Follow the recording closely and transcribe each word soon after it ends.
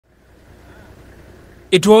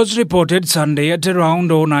It was reported Sunday at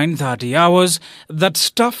around 09:30 hours that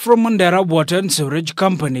staff from Mandera Water and Sewerage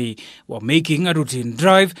Company were making a routine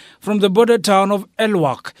drive from the border town of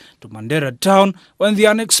Elwak to Mandera town when the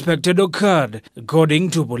unexpected occurred. According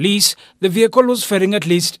to police, the vehicle was ferrying at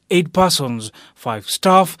least 8 persons, 5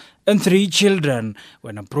 staff and 3 children.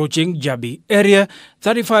 When approaching Jabi area,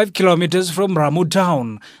 35 kilometers from Ramu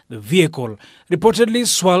town, the vehicle reportedly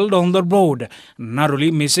swirled on the road,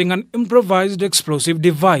 narrowly missing an improvised explosive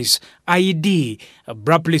device, IED,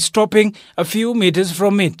 abruptly stopping a few meters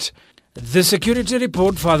from it. The security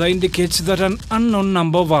report further indicates that an unknown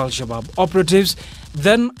number of Al-shabab operatives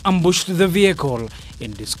then ambushed the vehicle,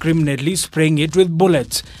 indiscriminately spraying it with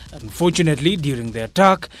bullets. Unfortunately, during the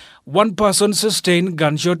attack, one person sustained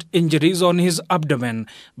gunshot injuries on his abdomen,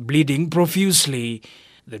 bleeding profusely.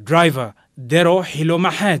 The driver, Dero Hilo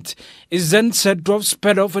Mahet, is then said to have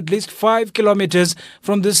sped off at least 5 kilometers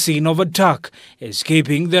from the scene of attack,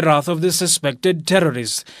 escaping the wrath of the suspected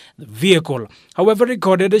terrorists. The vehicle, however,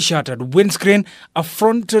 recorded a shattered windscreen, a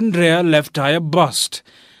front and rear left tire burst.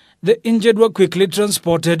 The injured were quickly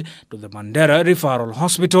transported to the Mandera Referral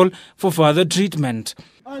Hospital for further treatment.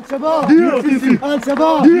 Al-shabab!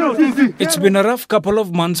 It's been a rough couple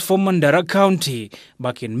of months for Mandera County.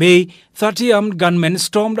 Back in May, 30 armed gunmen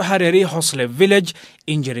stormed Hareri Hosle village,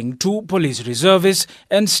 injuring 2 police reservists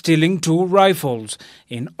and stealing 2 rifles.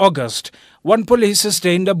 In August, 1 police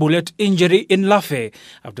sustained a bullet injury in Lafe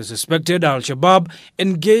after suspected Al-shabab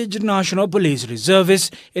engaged National Police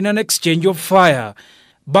reservists in an exchange of fire.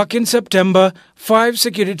 Back in September, 5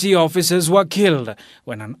 security officers were killed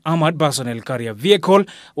when an armored personnel carrier vehicle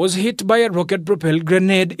was hit by a rocket-propelled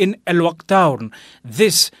grenade in Elwak town.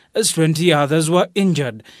 This as 20 others were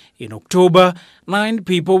injured. In October, 9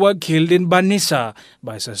 people were killed in Banissa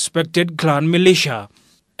by suspected clan militia.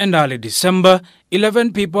 And early December,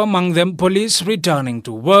 11 people, among them police returning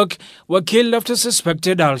to work, were killed after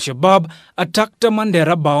suspected Al-shabab attacked a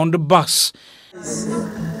Mandera-bound bus.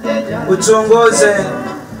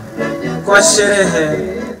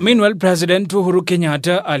 Meanwhile, President Uhuru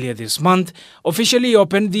Kenyatta earlier this month officially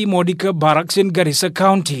opened the Modika barracks in Garissa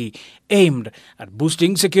County, aimed at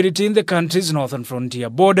boosting security in the country's northern frontier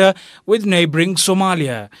border with neighboring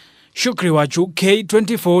Somalia. Shukri Wachu,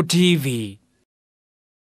 K24 TV.